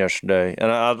sermon yesterday,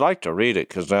 and I'd like to read it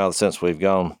because now since we've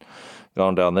gone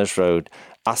down this road,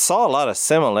 I saw a lot of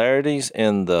similarities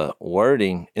in the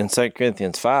wording in 2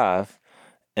 Corinthians 5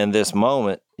 and this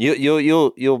moment.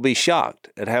 You'll be shocked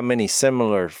at how many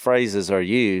similar phrases are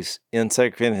used in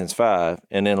 2 Corinthians 5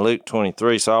 and in Luke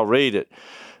 23. So I'll read it.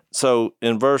 So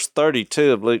in verse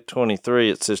 32 of Luke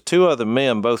 23, it says, 2 other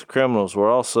men, both criminals, were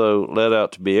also led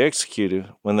out to be executed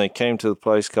when they came to the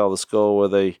place called the Skull, where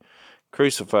they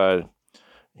crucified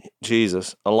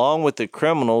Jesus, along with the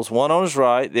criminals, one on his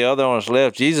right, the other on his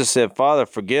left. Jesus said, Father,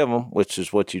 forgive them, which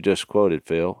is what you just quoted,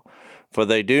 Phil, for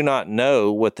they do not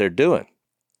know what they're doing.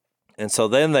 And so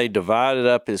then they divided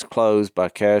up his clothes by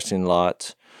casting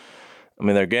lots. I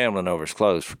mean, they're gambling over his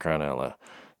clothes, for crying out loud.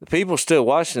 The people still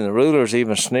watching, the rulers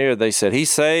even sneered. They said, he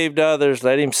saved others.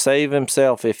 Let him save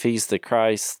himself if he's the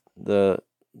Christ, the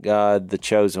God, the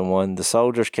chosen one. The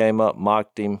soldiers came up,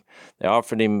 mocked him. They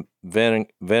offered him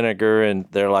vinegar, and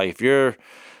they're like, if you're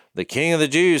the king of the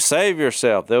Jews, save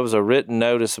yourself. There was a written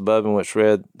notice above him which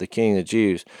read, the king of the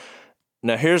Jews.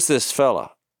 Now here's this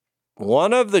fella.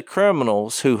 One of the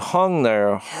criminals who hung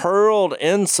there hurled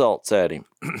insults at him.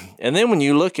 And then when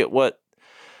you look at what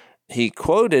he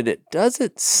quoted, it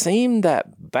doesn't seem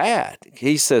that bad.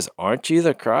 He says, aren't you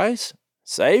the Christ?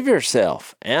 Save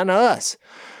yourself and us.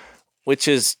 Which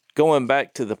is going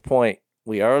back to the point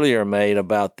we earlier made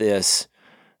about this.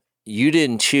 You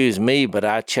didn't choose me, but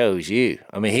I chose you.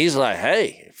 I mean, he's like,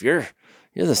 hey, if you're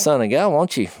the Son of God, why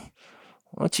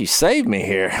don't you save me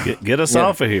here? Get us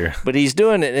off of here. But he's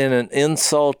doing it in an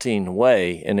insulting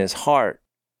way, and his heart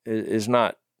is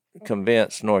not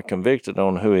convinced nor convicted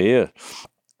on who he is.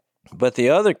 But the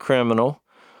other criminal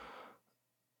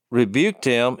rebuked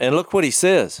him, and look what he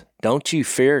says. Don't you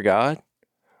fear God?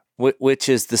 Which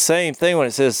is the same thing when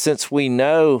it says, since we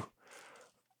know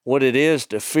what it is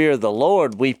to fear the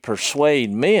Lord, we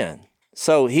persuade men.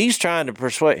 So he's trying to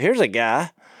persuade. Here's a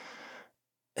guy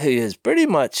who is pretty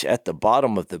much at the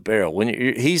bottom of the barrel. When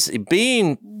he's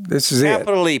being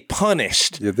capitally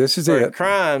punished for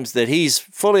crimes that he's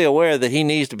fully aware that he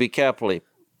needs to be capitally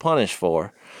punished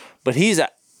for. But he's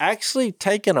actually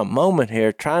taking a moment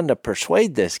here trying to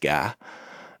persuade this guy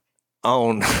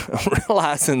on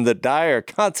realizing the dire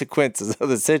consequences of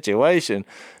the situation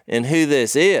and who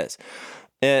this is.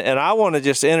 And I want to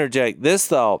just interject this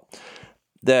thought,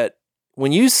 that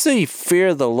when you see fear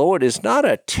of the Lord, it's not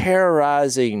a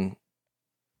terrorizing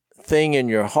thing in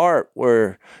your heart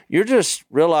where you're just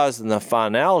realizing the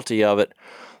finality of it.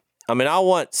 I mean, I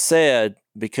once said,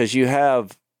 because you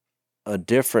have a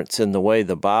difference in the way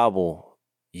the Bible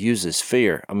uses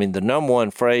fear. I mean, the number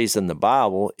one phrase in the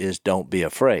Bible is "don't be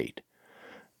afraid."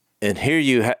 And here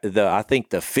you have I think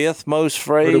the fifth most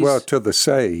phrase. Pretty well to the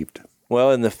saved.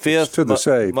 Well, and the fifth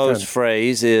most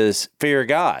phrase is "fear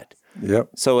God." Yep.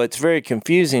 So it's very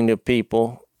confusing to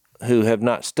people who have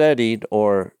not studied,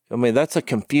 or, I mean, that's a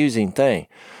confusing thing.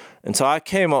 And so I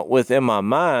came up with in my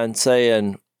mind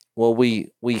saying, well,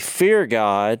 we fear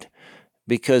God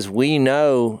because we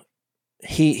know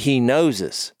he knows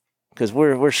us, because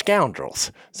we're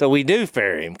scoundrels. So we do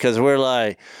fear him because we're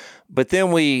like, but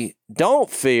then we don't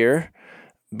fear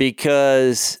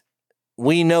because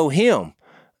we know him.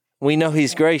 We know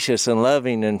he's gracious and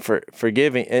loving and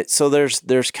forgiving. So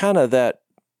there's kind of that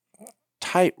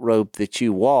tightrope that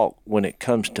you walk when it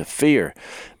comes to fear.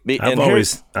 I've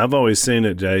always seen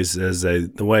it, Jase, as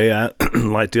the way I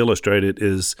like to illustrate it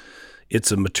is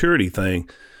it's a maturity thing.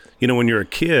 You know, when you're a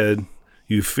kid,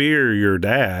 you fear your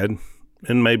dad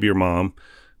and maybe your mom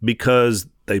because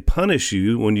they punish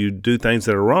you when you do things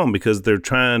that are wrong, because they're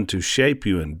trying to shape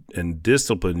you and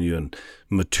discipline you and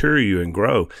mature you and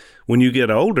grow. When you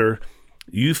get older,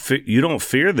 you don't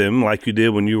fear them like you did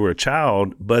when you were a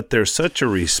child, but there's such a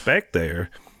respect there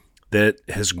that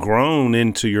has grown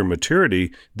into your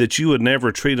maturity that you would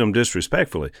never treat them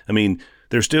disrespectfully. I mean,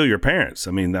 they're still your parents.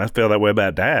 I mean, I feel that way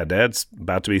about Dad. Dad's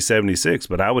about to be 76,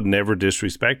 but I would never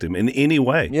disrespect him in any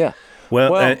way. Yeah.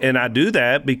 Well, and I do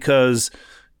that because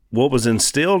what was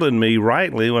instilled in me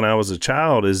rightly when I was a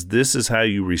child is this is how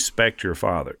you respect your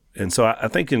father. And so I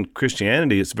think in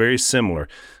Christianity, it's very similar.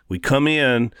 We come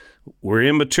in, we're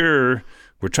immature,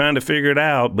 we're trying to figure it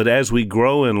out, but as we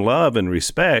grow in love and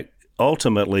respect,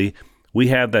 ultimately, we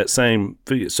have that same.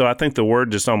 So I think the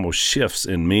word just almost shifts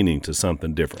in meaning to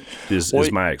something different, is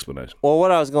my explanation. Well,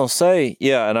 what I was going to say,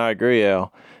 yeah, and I agree,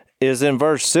 Al, is in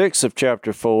verse 6 of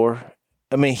chapter 4,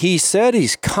 I mean, he said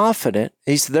he's confident.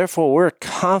 Therefore, we're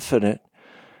confident,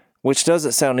 which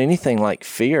doesn't sound anything like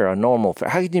fear, a normal fear.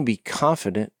 How can you be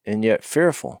confident and yet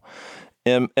fearful?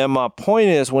 And my point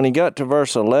is, when he got to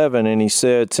verse 11 and he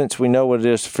said, since we know what it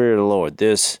is to fear the Lord,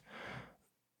 this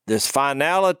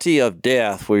finality of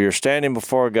death where you're standing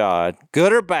before God,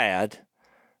 good or bad,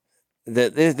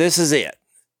 that this is it.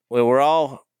 Well, we're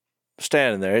all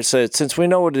standing there. It said, since we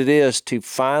know what it is to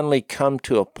finally come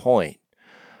to a point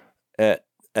at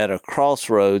a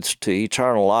crossroads to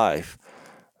eternal life,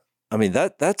 I mean,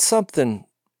 that's something,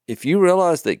 if you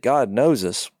realize that God knows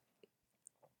us,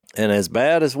 and as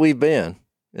bad as we've been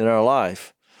in our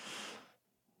life,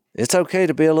 it's okay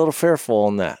to be a little fearful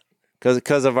on that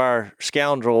because of our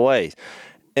scoundrel ways.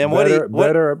 And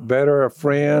better a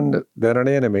friend than an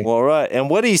enemy. Well, right. And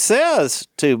what he says,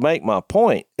 to make my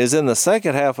point, is in the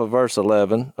second half of verse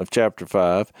 11 of chapter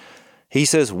 5, he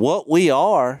says, what we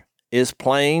are is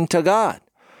plain to God.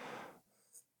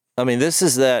 I mean, this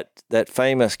is that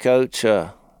famous coach,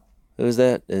 who's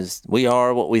that? Is we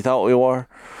are what we thought we were.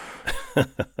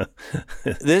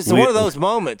 This is one of those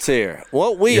moments here.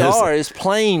 What we are is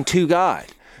plain to God.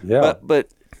 Yeah. But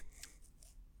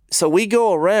so we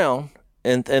go around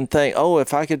and think, oh,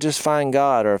 if I could just find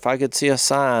God, or if I could see a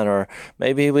sign, or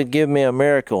maybe he would give me a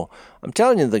miracle. I'm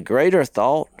telling you, the greater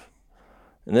thought,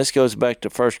 and this goes back to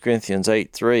 1 Corinthians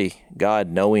 8:3, God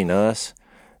knowing us,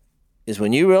 is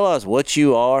when you realize what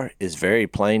you are is very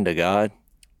plain to God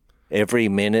every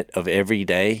minute of every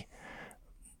day,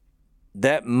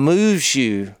 that moves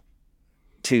you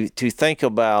to think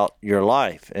about your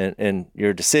life and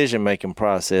your decision-making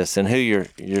process and who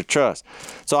you trust.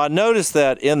 So I noticed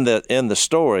that in the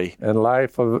story. And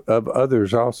life of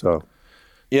others also.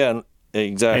 Yeah,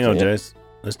 exactly. Hang on, Jase.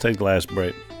 Let's take the last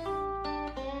break.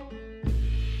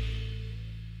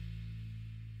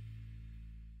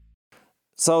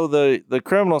 So the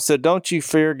criminal said, don't you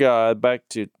fear God, back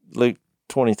to Luke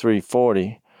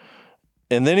 23:40.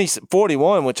 And then he said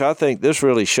 41, which I think this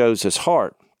really shows his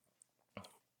heart.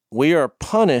 We are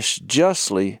punished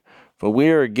justly, for we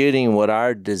are getting what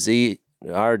our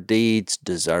deeds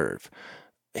deserve.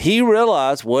 he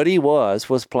realized what he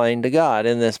was plain to God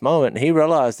in this moment. He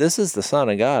realized this is the Son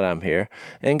of God I'm here,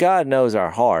 and God knows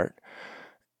our heart.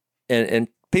 And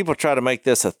people try to make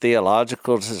this a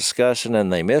theological discussion,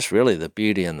 and they miss really the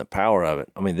beauty and the power of it.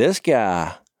 I mean, this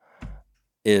guy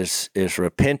is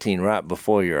repenting right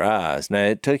before your eyes. Now,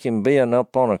 it took him being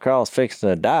up on a cross fixing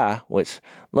to die, which,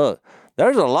 look,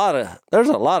 there's a lot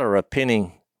of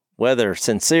repenting, whether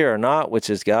sincere or not, which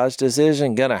is God's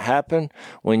decision, going to happen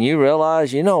when you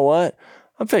realize, you know what,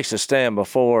 I'm fixing to stand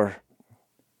before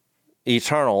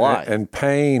eternal life. And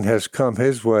pain has come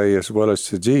his way as well as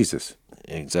to Jesus.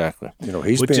 Exactly.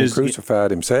 He's been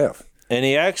crucified himself. And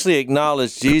he actually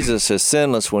acknowledged Jesus as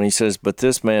sinless when he says, but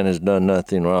this man has done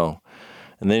nothing wrong.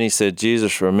 And then he said,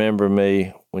 Jesus, remember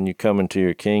me when you come into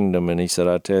your kingdom. And he said,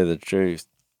 I tell you the truth,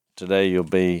 today you'll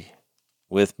be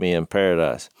with me in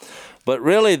paradise. But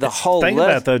really the whole Think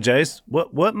about it, though, Jase.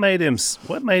 What made him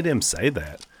say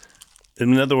that?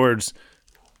 In other words,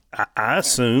 I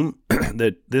assume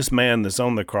that this man that's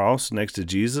on the cross next to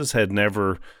Jesus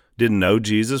didn't know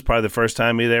Jesus. Probably the first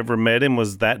time he'd ever met him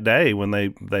was that day when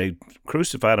they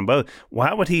crucified them both.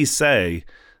 Why would he say,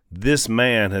 this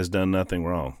man has done nothing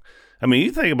wrong? I mean,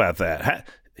 you think about that.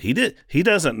 He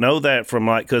doesn't know that from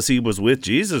because he was with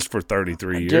Jesus for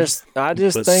 33 years. I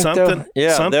just but think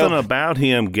something about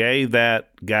him gave that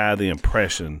guy the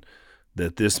impression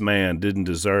that this man didn't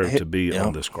deserve to be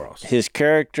on this cross. His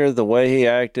character, the way he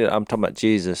acted, I'm talking about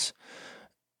Jesus.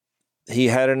 He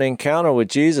had an encounter with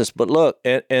Jesus, but look,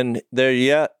 and there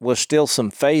yet was still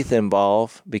some faith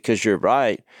involved, because you're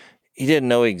right. He didn't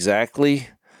know exactly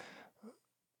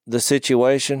the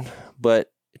situation,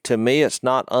 but to me, it's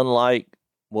not unlike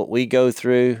what we go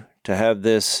through to have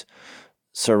this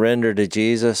surrender to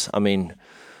Jesus. I mean,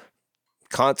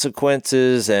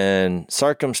 consequences and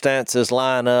circumstances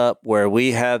line up where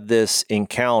we have this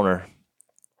encounter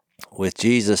with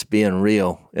Jesus being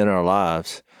real in our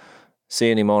lives,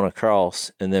 seeing him on a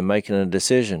cross, and then making a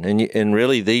decision. And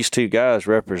really, these two guys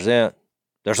represent,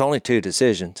 there's only two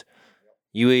decisions.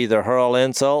 You either hurl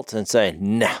insults and say,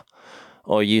 nah,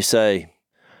 or you say,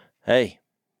 hey,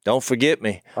 don't forget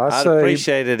me. I'd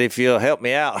appreciate it if you'll help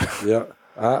me out. Yeah,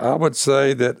 I would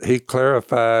say that he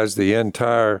clarifies the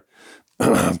entire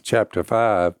chapter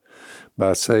 5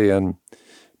 by saying,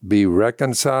 be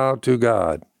reconciled to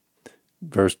God.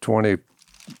 Verse 20,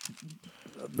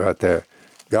 right there.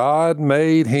 God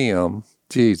made him,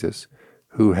 Jesus,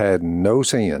 who had no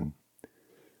sin,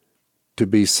 to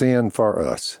be sin for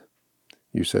us.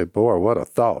 You say, boy, what a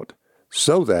thought.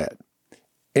 So that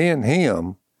in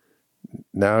him,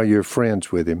 now you're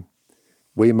friends with him,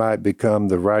 we might become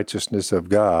the righteousness of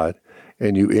God,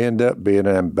 and you end up being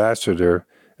an ambassador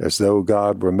as though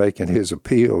God were making his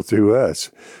appeal through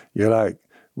us. You're like,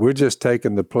 we're just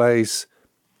taking the place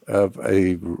of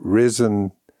a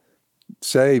risen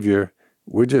Savior.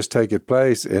 We're just taking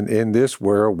place, and in this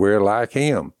world, we're like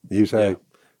him. You say,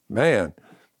 man,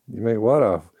 you mean what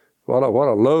a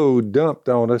load dumped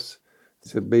on us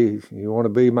to be. You want to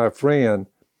be my friend?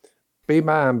 Be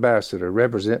my ambassador.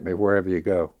 Represent me wherever you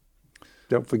go.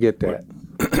 Don't forget that.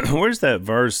 Where's that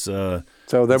verse? So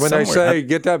that when they say,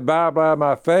 get that Bible out of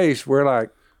my face, we're like,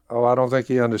 oh, I don't think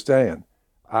you understand.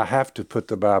 I have to put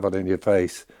the Bible in your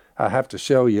face. I have to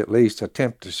show you, at least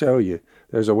attempt to show you,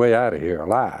 there's a way out of here,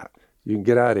 alive. You can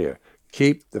get out of here.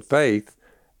 Keep the faith,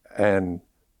 and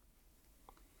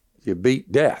you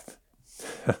beat death.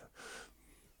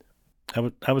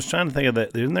 I was trying to think of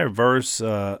that. In their verse,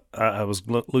 I was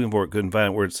looking for it, couldn't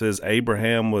find it, where it says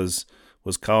Abraham was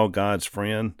called God's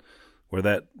friend, where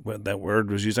that word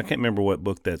was used. I can't remember what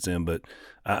book that's in, but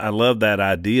I love that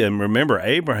idea. And remember,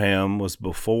 Abraham was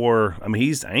before,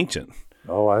 he's ancient.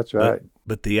 Oh, that's right.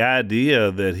 But the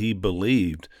idea that he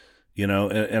believed,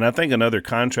 and I think another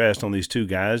contrast on these two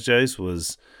guys, Jase,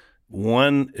 was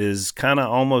one is kind of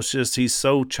almost just he's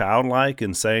so childlike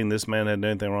in saying this man hadn't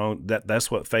done anything wrong. That's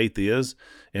what faith is.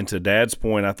 And to Dad's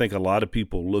point, I think a lot of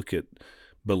people look at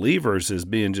believers as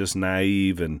being just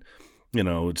naive and,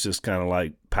 it's just kind of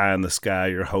like pie in the sky.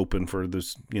 You're hoping for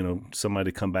this,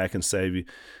 somebody to come back and save you.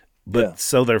 But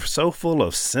so they're so full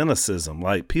of cynicism.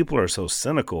 Like people are so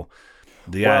cynical.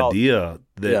 The idea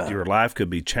that your life could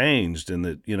be changed, and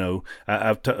that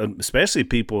especially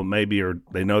people maybe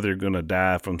they know they're going to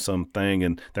die from something,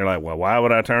 and they're like, "Well, why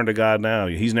would I turn to God now?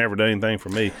 He's never done anything for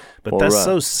me." But that's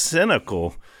so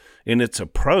cynical in its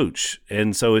approach,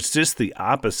 and so it's just the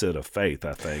opposite of faith,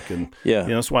 I think, and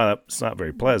that's why it's not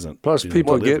very pleasant. Plus,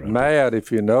 people get mad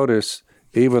if you notice,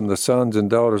 even the sons and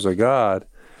daughters of God,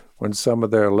 when some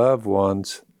of their loved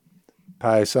ones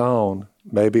pass on.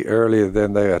 Maybe earlier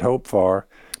than they had hoped for,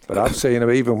 but I've seen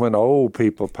them even when old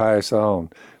people pass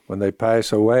on. when they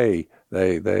pass away,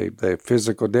 they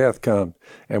physical death comes,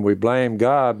 and we blame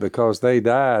God because they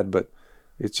died, but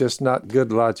it's just not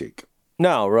good logic.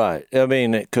 No, right. I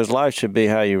mean, because life should be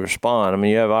how you respond. I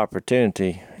mean, you have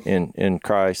opportunity in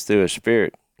Christ through His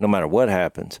Spirit, no matter what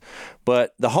happens.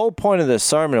 But the whole point of this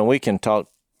sermon, and we can talk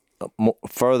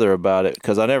further about it,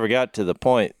 because I never got to the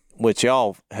point which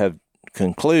y'all have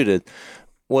concluded,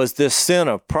 was this sin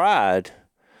of pride.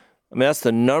 I mean, that's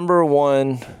the number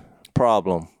one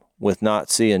problem with not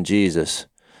seeing Jesus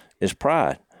is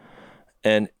pride.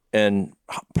 And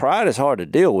pride is hard to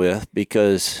deal with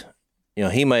because, you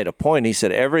know, He made a point. He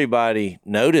said, everybody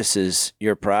notices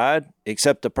your pride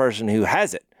except the person who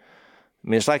has it. I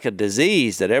mean, it's like a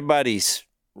disease that everybody's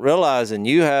realizing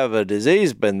you have a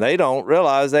disease, but they don't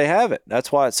realize they have it.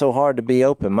 That's why it's so hard to be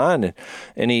open-minded.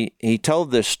 And he told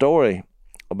this story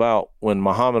about when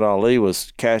Muhammad Ali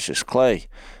was Cassius Clay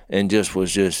and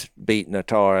was beating the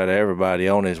tar out of everybody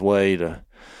on his way to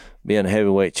being a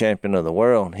heavyweight champion of the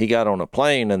world. He got on a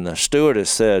plane and the stewardess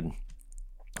said,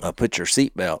 put your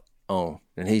seatbelt on.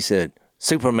 And he said,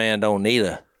 Superman don't need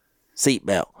a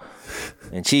seatbelt.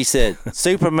 And she said,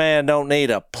 Superman don't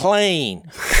need a plane.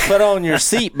 Put on your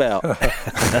seatbelt.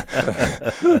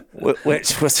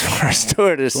 Which was for a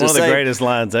stewardess one of the greatest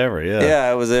lines ever, yeah.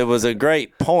 Yeah, it was a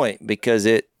great point because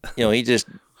he just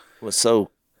was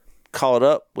so caught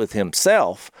up with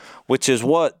himself, which is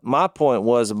what my point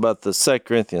was about the 2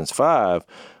 Corinthians 5,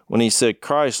 when he said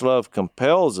Christ's love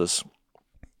compels us,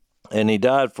 and He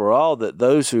died for all, that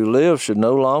those who live should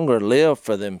no longer live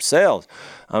for themselves.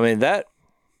 I mean, that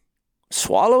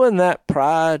swallowing that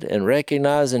pride and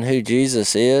recognizing who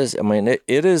Jesus is, I mean, it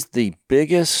is the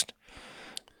biggest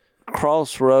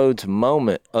crossroads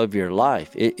moment of your life.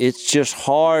 It's just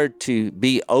hard to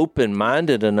be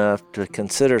open-minded enough to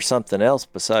consider something else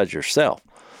besides yourself.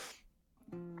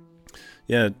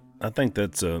 Yeah, I think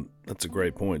that's a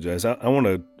great point, Jase. I want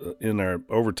to, in our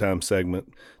overtime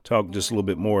segment, talk just a little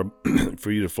bit more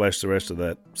for you to flesh the rest of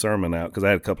that sermon out, because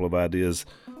I had a couple of ideas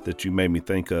that you made me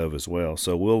think of as well.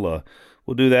 So we'll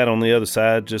do that on the other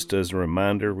side. Just as a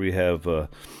reminder, we have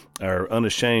our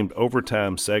Unashamed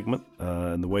overtime segment,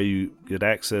 and the way you get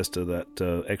access to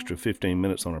that extra 15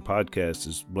 minutes on our podcast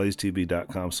is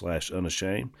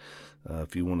blazetv.com/unashamed.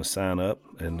 If you want to sign up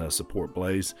and support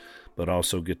Blaze, but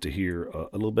also get to hear a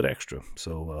little bit extra.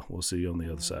 So we'll see you on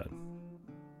the other side.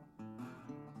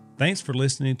 Thanks for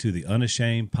listening to the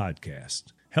Unashamed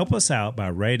podcast. Help us out by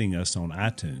rating us on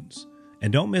iTunes.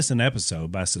 And don't miss an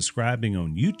episode by subscribing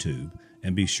on YouTube,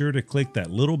 and be sure to click that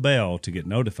little bell to get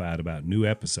notified about new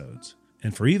episodes.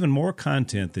 And for even more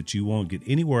content that you won't get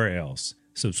anywhere else,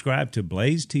 subscribe to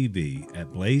Blaze TV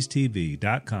at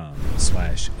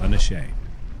blazetv.com/unashamed.